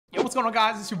Yo, what's going on,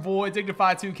 guys? It's your boy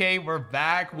Dignified2K. We're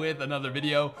back with another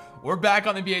video. We're back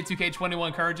on NBA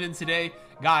 2K21 current gen today.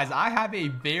 Guys, I have a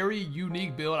very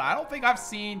unique build I don't think I've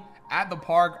seen at the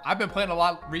park. I've been playing a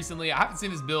lot recently. I haven't seen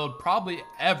this build probably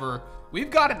ever. We've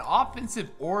got an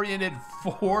offensive-oriented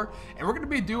 4, and we're going to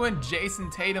be doing Jayson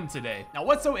Tatum today. Now,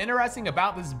 what's so interesting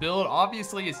about this build,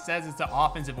 obviously it says it's an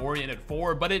offensive-oriented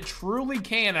 4, but it truly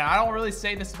can, and I don't really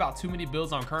say this about too many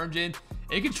builds on current gen.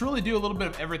 It can truly do a little bit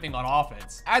of everything on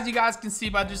offense. As you guys can see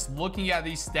by just looking at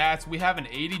these stats, we have an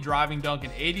 80 driving dunk,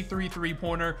 an 83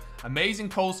 three-pointer, amazing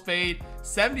post fade,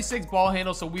 76 ball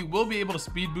handle, so we will be able to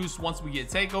speed boost once we get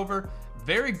takeover.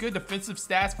 Very good defensive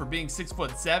stats for being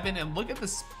 6'7", and look at the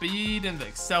speed and the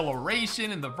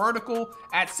acceleration and the vertical.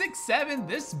 At 6'7",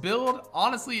 this build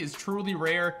honestly is truly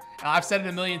rare, and I've said it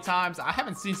a million times, I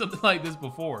haven't seen something like this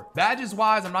before. Badges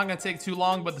wise, I'm not gonna take too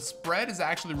long, but the spread is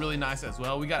actually really nice as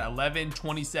well. We got 11,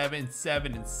 27,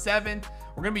 7, and 7.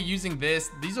 We're gonna be using this.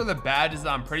 These are the badges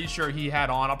that I'm pretty sure he had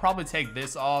on. I'll probably take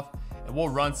this off, and we'll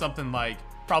run something like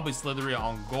probably Slithery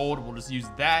on gold. We'll just use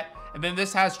that. And then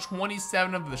this has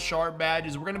 27 of the sharp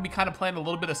badges. We're going to be kind of playing a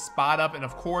little bit of spot up. And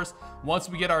of course, once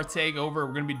we get our takeover, we're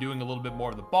going to be doing a little bit more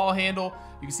of the ball handle.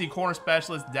 You can see corner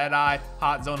specialist, dead eye,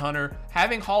 hot zone hunter.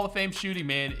 Having Hall of Fame shooting,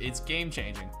 man, it's game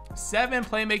changing. 7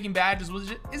 playmaking badges,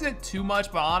 which isn't too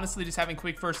much, but honestly, just having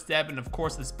quick first step and of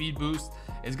course the speed boost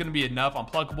is going to be enough.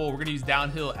 Unpluckable, we're going to use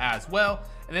downhill as well.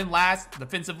 And then last,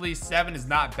 defensively, 7 is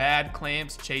not bad.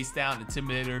 Clamps, chase down,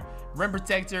 intimidator, rim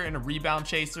protector, and a rebound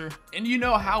chaser. And you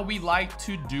know how we like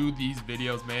to do these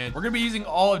videos, man. We're gonna be using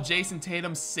all of Jayson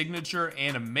Tatum's signature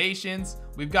animations.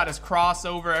 We've got his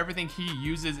crossover. Everything he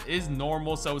uses is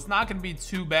normal, so it's not gonna be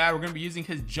too bad. We're gonna be using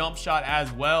his jump shot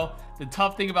as well. The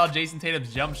tough thing about Jayson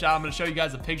Tatum's jump shot, I'm gonna show you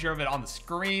guys a picture of it on the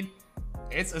screen.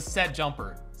 It's a set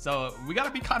jumper, so we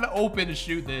gotta be kind of open to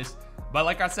shoot this. But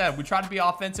like I said, we try to be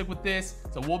offensive with this,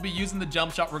 so we'll be using the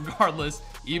jump shot regardless,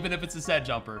 even if it's a set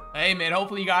jumper. Hey man,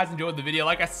 hopefully you guys enjoyed the video.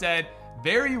 Like I said,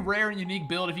 very rare and unique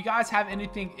build. If you guys have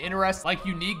anything interesting, like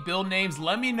unique build names,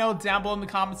 let me know down below in the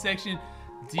comment section.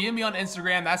 DM me on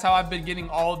Instagram. That's how I've been getting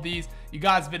all of these. You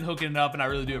guys have been hooking it up, and I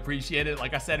really do appreciate it.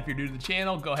 Like I said, if you're new to the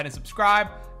channel, go ahead and subscribe,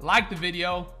 like the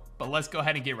video. But let's go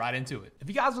ahead and get right into it. If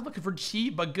you guys are looking for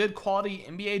cheap but good quality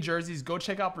NBA jerseys, go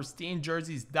check out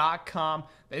pristinejerseys.com.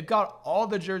 They've got all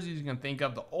the jerseys you can think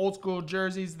of, the old school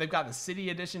jerseys. They've got the city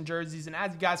edition jerseys. And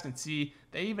as you guys can see,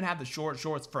 they even have the short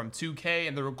shorts from 2K.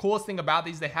 And the coolest thing about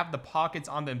these, they have the pockets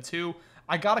on them too.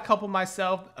 I got a couple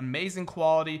myself, amazing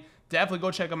quality. Definitely go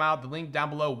check them out. The link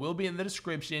down below will be in the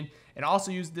description. And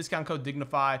also use the discount code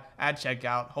Dignify at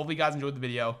checkout. Hopefully you guys enjoyed the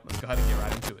video. Let's go ahead and get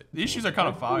right into it. These shoes are kind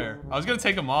of fire. I was gonna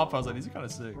take them off. I was like, these are kind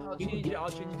of sick. I'll change you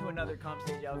to another comp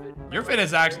stage outfit. Your fit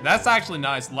is that's actually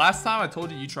nice. Last time I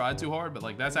told you you tried too hard, but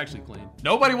like that's actually clean.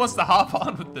 Nobody wants to hop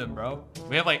on with them, bro.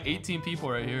 We have like 18 people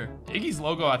right here. Iggy's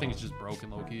logo, I think, is just broken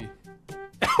low key.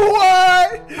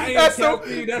 What? That's an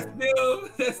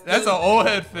old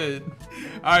head fit.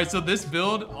 All right, so this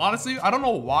build, honestly, I don't know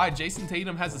why Jayson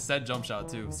Tatum has a set jump shot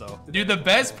too. So, dude, the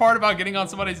best part about getting on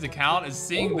somebody's account is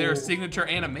seeing their signature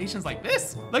animations like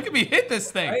this. Look at me hit this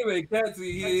thing. I even can't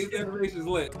see his animation's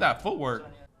lit. Look at that footwork.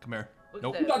 Come here.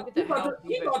 Nope. He thought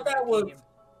that was.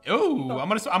 Ooh, I'm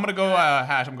gonna go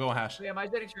hash. I'm going hash. Wait, am I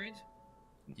setting screens?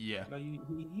 Yeah. No, you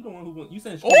don't want who you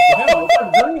sent.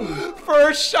 Oh!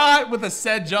 First shot with a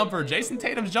set jumper. Jayson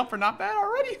Tatum's jumper not bad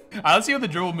already. All right, let's see what the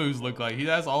dribble moves look like. He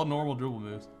has all normal dribble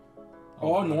moves.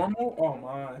 All normal? Oh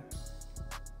my.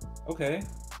 Okay.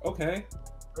 Okay.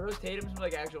 Are those Tatum's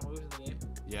like actual moves in the game?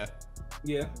 Yeah.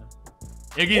 Yeah.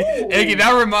 Iggy,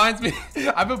 that reminds me.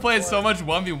 I've been playing so much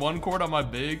 1v1 court on my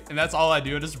big, and that's all I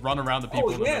do. I just run around the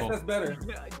people in the middle. That's better.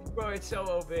 Bro, it's so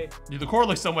OP. Dude, the court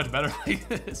looks so much better like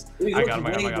this. I got him.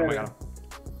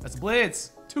 That's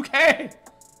Blitz. 2K.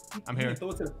 I'm here.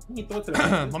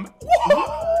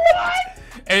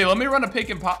 Hey, let me run a pick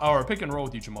and pop or pick and roll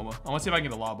with you, Chimoma. I want to see if I can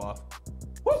get a lob off.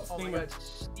 Oh my god,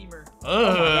 steamer.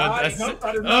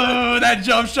 That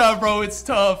jump shot, bro. It's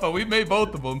tough. We made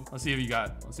both of them. Let's see if you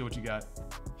got. Let's see what you got.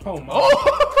 Oh my.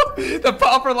 Oh, the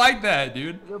popper like that,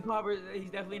 dude. The popper,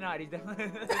 he's definitely not. He's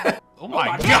definitely. Oh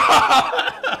my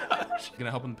gosh.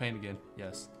 Gonna help in the paint again.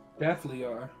 Yes. Definitely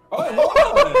are.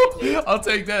 Oh, I'll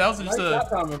take that. That was just nice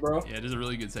timing, bro. Yeah, just a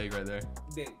really good take right there.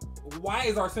 Why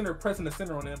is our center pressing the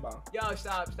center on the inbound? Yo,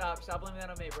 stop blaming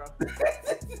that on me, bro.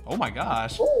 Oh my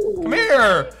gosh. Ooh. Come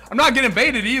here. I'm not getting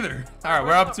baited either. All right,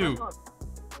 we're up 2. Oh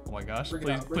my gosh.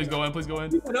 Please go in. Please go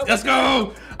in. Let's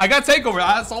go. I got takeover.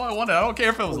 That's all I wanted. I don't care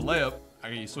if it was a layup. I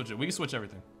can switch it. We can switch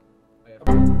everything.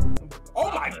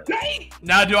 Oh my god!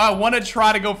 Now, do I want to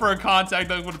try to go for a contact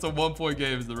dunk when it's a 1-point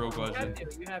game is the real question.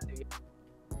 You have to.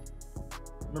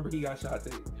 Remember, he got shot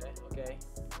take. Okay.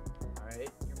 All right.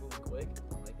 You're moving quick.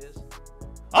 Like this.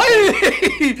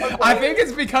 I think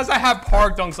it's because I have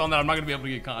park dunks on that I'm not gonna be able to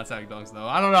get contact dunks though.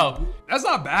 I don't know. That's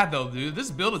not bad though, dude.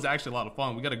 This build is actually a lot of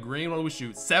fun. We got a green one we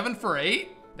shoot 7 for 8.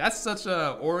 That's such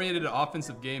a oriented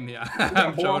offensive game here.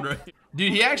 I'm showing right.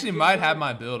 Dude, he actually might have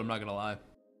my build. I'm not gonna lie.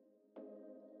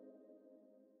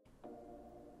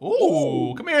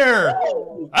 Ooh, come here.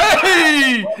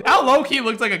 Hey, that low key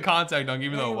looked like a contact dunk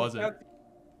even though it wasn't.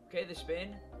 Okay, the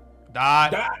spin.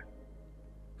 Dot.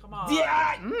 Come on.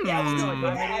 Yeah.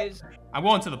 It is. I'm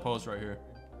going to the post right here.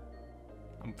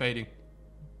 I'm fading.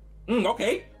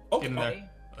 Okay. Get in Okay.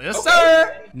 there. Yes,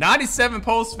 sir. 97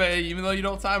 post fade, even though you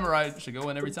don't time it right, should go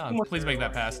in every time. Please make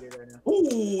that pass.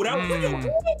 Ooh, that was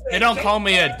They don't call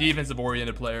me a defensive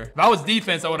oriented player. If I was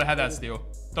defense, I would have had that steal.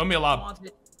 Throw me a lob.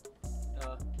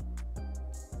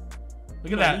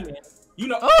 Look at that. You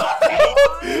know.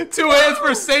 2 hands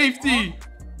for safety.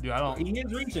 Dude, I don't. He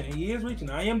is reaching. He is reaching.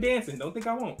 I am dancing. Don't think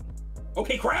I won't.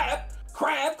 Okay, crab.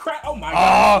 Oh my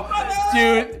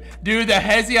God. Dude, the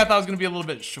hezzy I thought was gonna be a little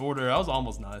bit shorter. That was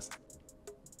almost nice.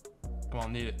 Come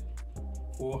on, need it.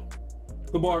 4.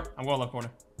 Good bar. I'm going left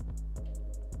corner.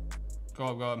 Go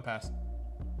up and pass.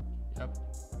 Yep.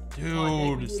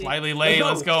 Dude, slightly late.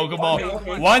 Let's go. Come on.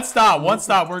 Okay. One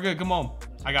stop. We're good. Come on.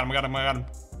 I got him.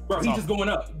 Bro, he's just going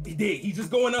up. He's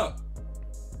just going up.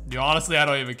 Dude, honestly, I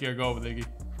don't even care. Go over, Iggy.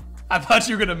 I thought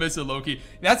you were gonna miss it, Loki.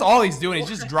 That's all he's doing. He's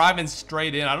just driving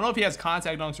straight in. I don't know if he has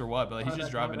contact dunks or what, but like, he's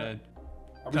just driving in.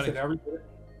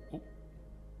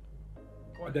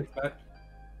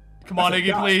 Come on,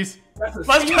 Iggy, please.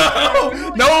 Let's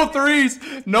go. No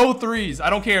threes. I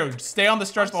don't care. Stay on the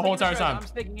stretch the whole entire time. I'm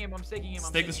sticking him.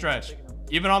 Stick the stretch.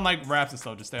 Even on like wraps and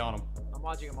stuff, just stay on him. I'm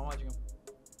watching him.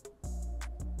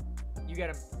 You get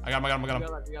him. I got him. You got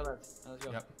left. Let's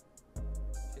go. Yep.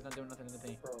 He's not doing nothing in the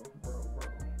paint. Bro.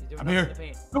 He's doing I'm nothing here. in the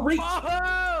paint. Good reach.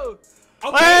 Oh!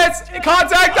 Let's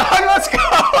contact dunk. Let's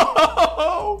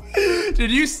go.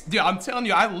 Dude, I'm telling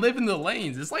you, I live in the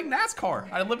lanes. It's like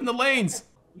NASCAR. I live in the lanes.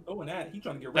 He's throwing that. He's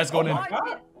trying to get. That's going in. I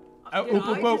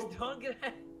just dunked it.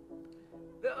 Hey!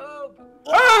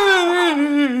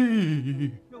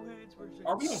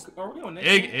 Are we on that?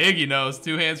 Iggy knows.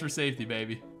 2 hands for safety,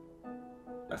 baby.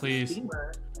 Please.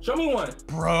 Show me one.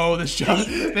 Bro, this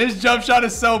jump shot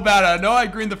is so bad. I know I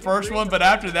greened the first one, but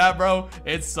after that, bro,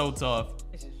 it's so tough.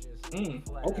 This is just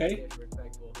okay.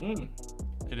 disrespectful.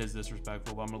 It is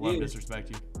disrespectful, but I'm gonna let him disrespect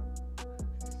you.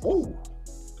 Oh.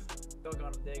 Dunk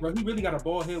on him, Dig. Bro, he really got a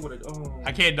ball head with it. Oh.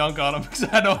 I can't dunk on him because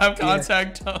I don't have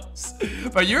contact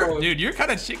dunks. But you're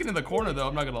kind of chicken in the corner though.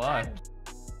 I'm not gonna lie.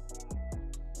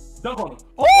 Dunk on him.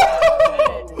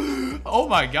 Oh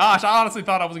my gosh! I honestly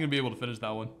thought I wasn't gonna be able to finish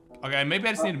that one. Okay, maybe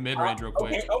I just need a mid-range real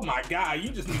quick. Okay. Oh my God, you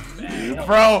just need.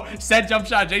 Bro, set jump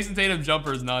shot. Jayston Tatum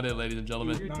jumper is not it, ladies and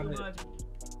gentlemen. You're too much.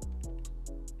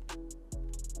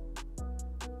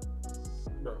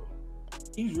 Bro,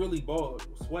 he's really bald,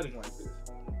 sweating like this.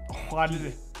 Why did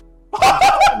it?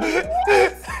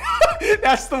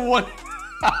 That's the one.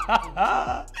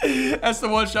 That's the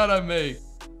one shot I make.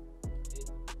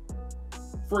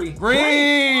 Free.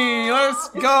 Green. Let's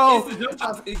go.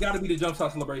 It gotta be the jump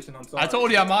shot celebration. I'm sorry. I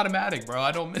told you I'm automatic, bro.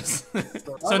 I don't miss.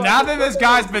 So now that this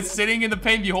guy's been sitting in the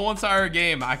paint the whole entire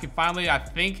game, I can finally, I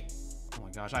think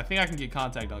I think I can get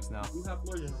contact dunks now. You have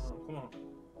Florian around. Come on.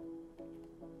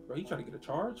 Bro, you trying to get a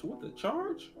charge? What the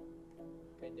charge?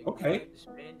 Okay.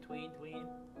 Spin, tween.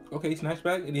 Okay, snatch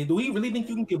back. And then do we really think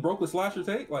you can get broke with slash or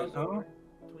take? Like, huh?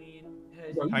 Tween.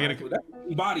 Bro, I get that's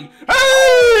body.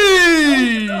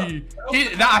 Hey!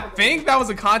 I think that was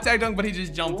a contact dunk, but he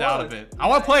just jumped out of it. I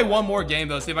want to play one more game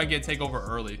though, see if I can get takeover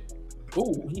early.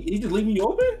 Oh, he just leaving you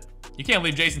open? You can't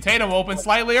leave Jayston Tatum open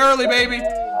slightly early, baby.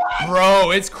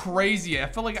 Bro, it's crazy. I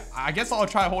feel like, I guess I'll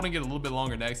try holding it a little bit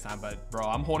longer next time, but bro,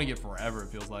 I'm holding it forever, it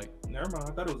feels like. Never mind,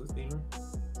 I thought it was a steamer.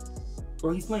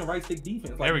 Bro, he's playing right stick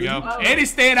defense. There we go. And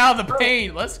he's staying out of the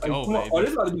paint. Let's go, baby. Oh,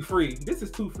 this got to be free. This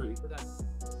is too free.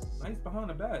 Nice behind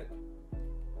the back.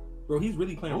 Bro, he's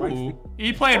really playing right stick.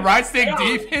 He playing right stick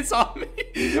defense on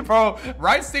me. Bro,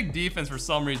 right stick defense for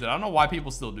some reason. I don't know why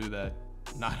people still do that.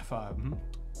 9 to 5.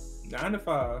 9 to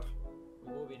 5.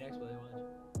 We will be next play.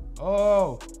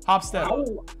 Oh, hop step.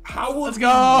 How Let's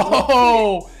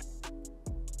go.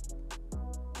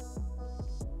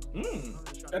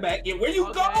 Back. Yeah, where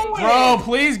you going? Bro,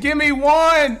 please give me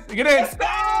one. Get in.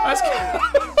 Let's go.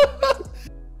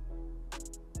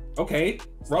 Okay.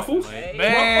 Ruffles?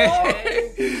 Man.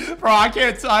 Bro, I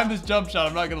can't time this jump shot.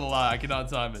 I'm not going to lie. I cannot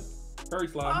time it. Curry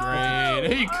slide.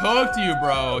 Great. He cooked you,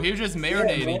 bro. He was just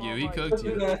marinating you. He cooked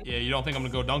you. Yeah, you don't think I'm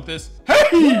going to go dunk this?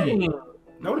 Hey!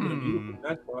 That would have been a beautiful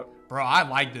match spot. Bro, I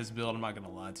like this build. I'm not gonna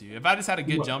lie to you. If I just had a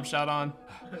good jump shot on.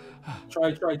 Try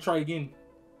again.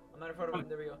 I'm not in front of him.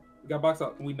 There we go. We got box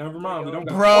out. We never mind. We don't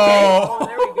got. Bro. Oh,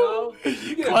 there we go.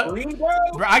 You get a green, bro?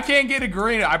 Bro, I can't get a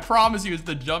green. I promise you, it's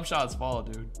the jump shot's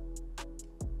fault, dude.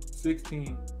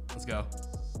 16. Let's go.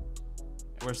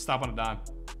 We're stop on a dime.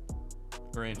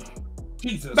 Green.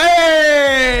 Jesus.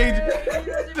 Bang!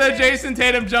 The Jayson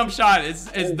Tatum jump shot is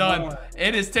done. God.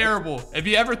 It is terrible. If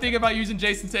you ever think about using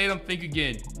Jayson Tatum, think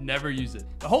again. Never use it.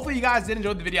 But hopefully you guys did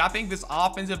enjoy the video. I think this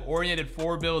offensive-oriented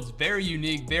 4 build is very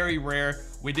unique, very rare.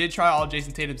 We did try all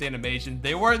Jayson Tatum's animations.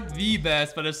 They weren't the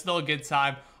best, but it's still a good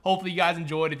time. Hopefully you guys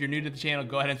enjoyed. If you're new to the channel,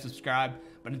 go ahead and subscribe.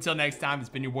 But until next time, it's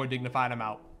been your boy Dignified. I'm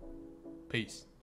out. Peace.